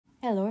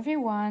Hello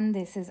everyone,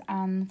 this is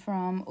Anne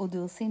from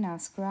Ödulcina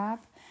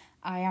Scrap.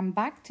 I am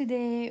back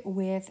today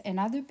with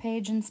another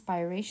page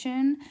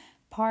inspiration,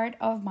 part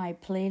of my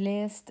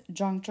playlist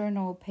Junk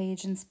Journal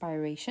page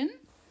inspiration.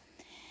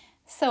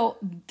 So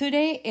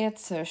today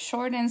it's a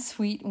short and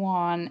sweet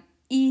one,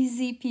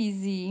 easy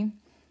peasy.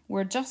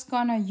 We're just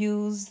gonna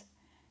use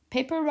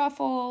paper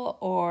ruffle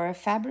or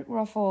fabric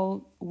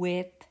ruffle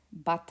with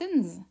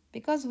buttons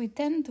because we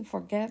tend to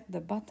forget the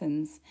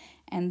buttons,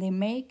 and they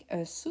make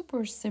a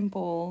super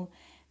simple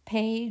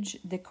page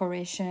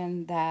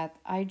decoration that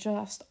I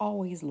just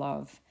always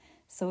love.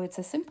 So it's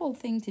a simple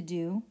thing to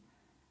do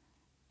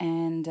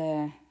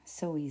and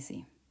so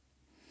easy.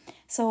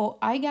 So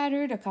I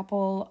gathered a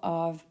couple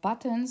of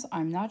buttons.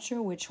 I'm not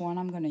sure which one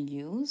I'm going to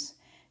use.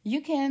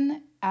 You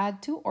can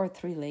add 2 or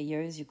 3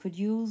 layers. You could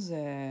use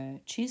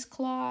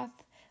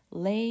cheesecloth,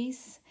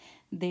 lace.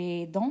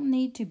 They don't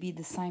need to be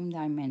the same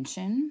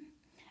dimension.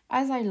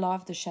 As I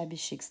love the shabby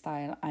chic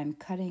style, I'm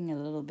cutting a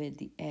little bit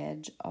the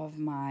edge of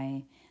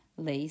my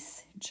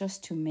lace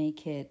just to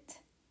make it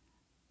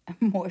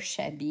more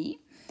shabby.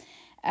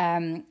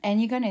 And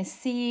you're gonna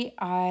see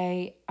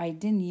I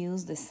didn't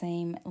use the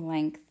same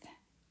length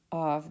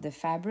of the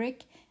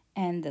fabric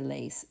and the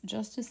lace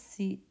just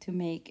to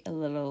make a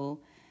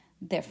little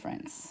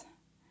difference.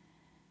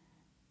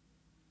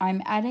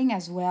 I'm adding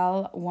as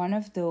well one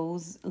of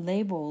those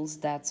labels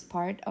that's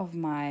part of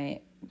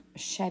my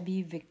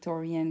shabby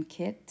Victorian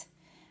kit.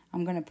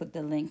 I'm gonna put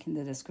the link in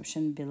the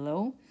description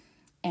below,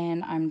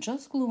 and I'm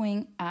just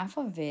gluing half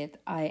of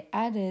it. I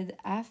added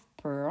half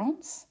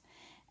pearls,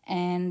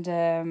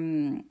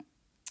 and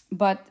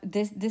but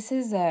this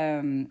is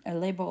a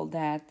label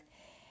that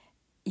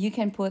you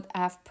can put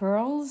half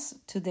pearls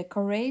to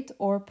decorate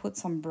or put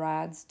some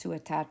brads to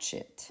attach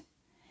it.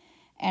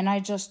 And I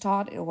just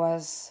thought it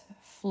was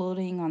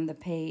floating on the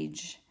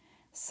page,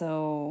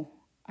 so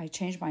I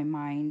changed my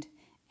mind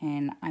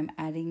and I'm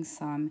adding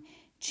some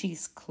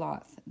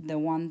cheesecloth, the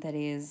one that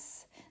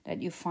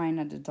you find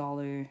at the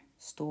dollar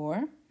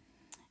store,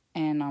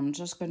 and I'm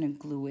just gonna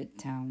glue it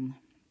down.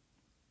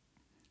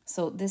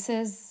 So this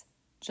is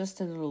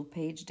just a little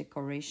page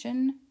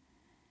decoration.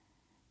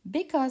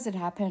 Because it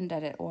happened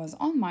that it was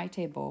on my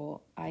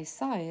table, I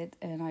saw it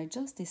and I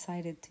just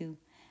decided to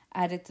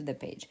add it to the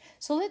page.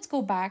 So let's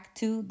go back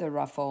to the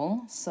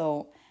ruffle.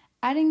 So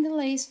adding the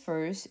lace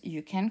first,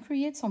 you can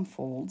create some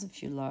folds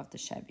if you love the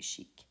shabby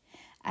chic.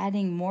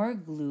 Adding more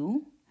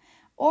glue,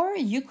 or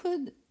you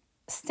could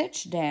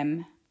stitch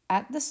them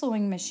at the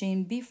sewing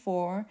machine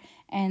before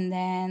and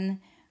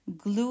then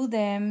glue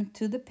them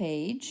to the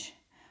page,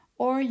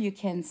 or you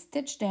can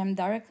stitch them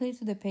directly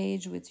to the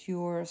page with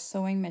your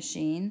sewing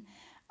machine.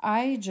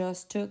 I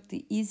just took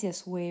the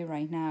easiest way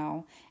right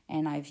now,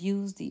 and I've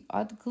used the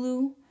hot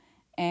glue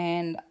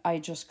and I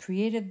just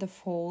created the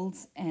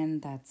folds,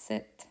 and that's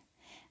it.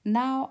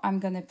 Now I'm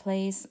gonna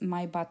place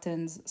my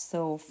buttons.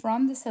 So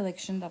from the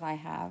selection that I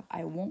have,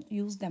 I won't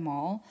use them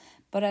all,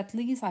 but at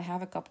least I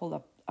have a couple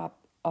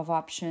of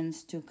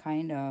options to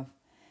kind of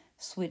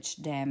switch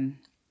them,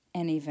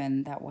 and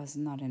even that was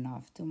not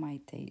enough to my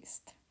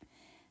taste.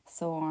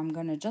 So I'm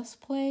gonna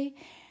just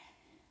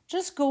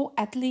go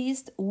at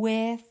least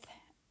with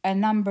a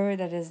number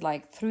that is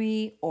like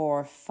 3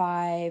 or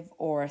 5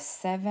 or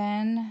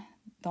 7.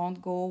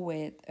 Don't go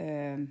with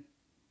a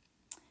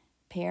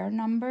pair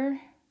number.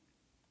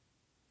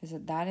 Is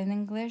it that in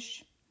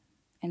English?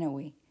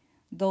 Anyway,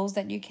 those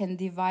that you can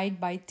divide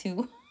by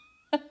 2.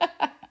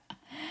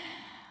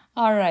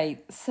 All right,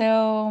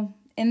 so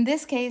in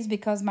this case,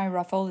 because my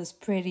ruffle is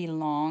pretty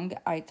long,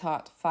 I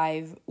thought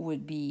 5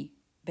 would be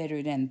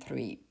better than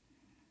 3.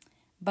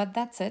 But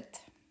that's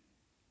it.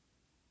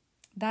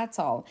 That's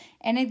all.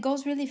 And it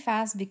goes really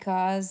fast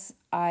because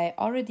I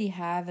already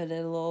have a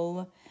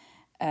little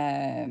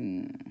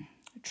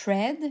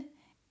thread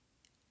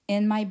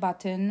in my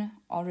button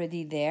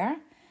already there.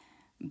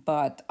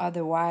 But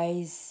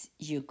otherwise,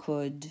 you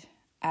could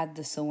add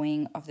the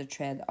sewing of the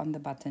thread on the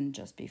button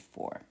just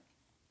before.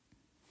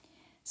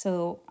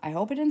 So I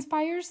hope it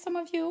inspires some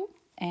of you.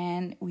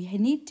 And we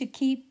need to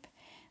keep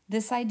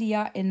this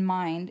idea in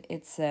mind.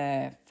 It's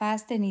a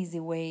fast and easy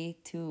way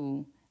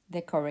to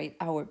decorate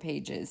our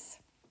pages.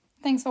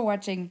 Thanks for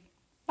watching.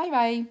 Bye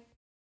bye.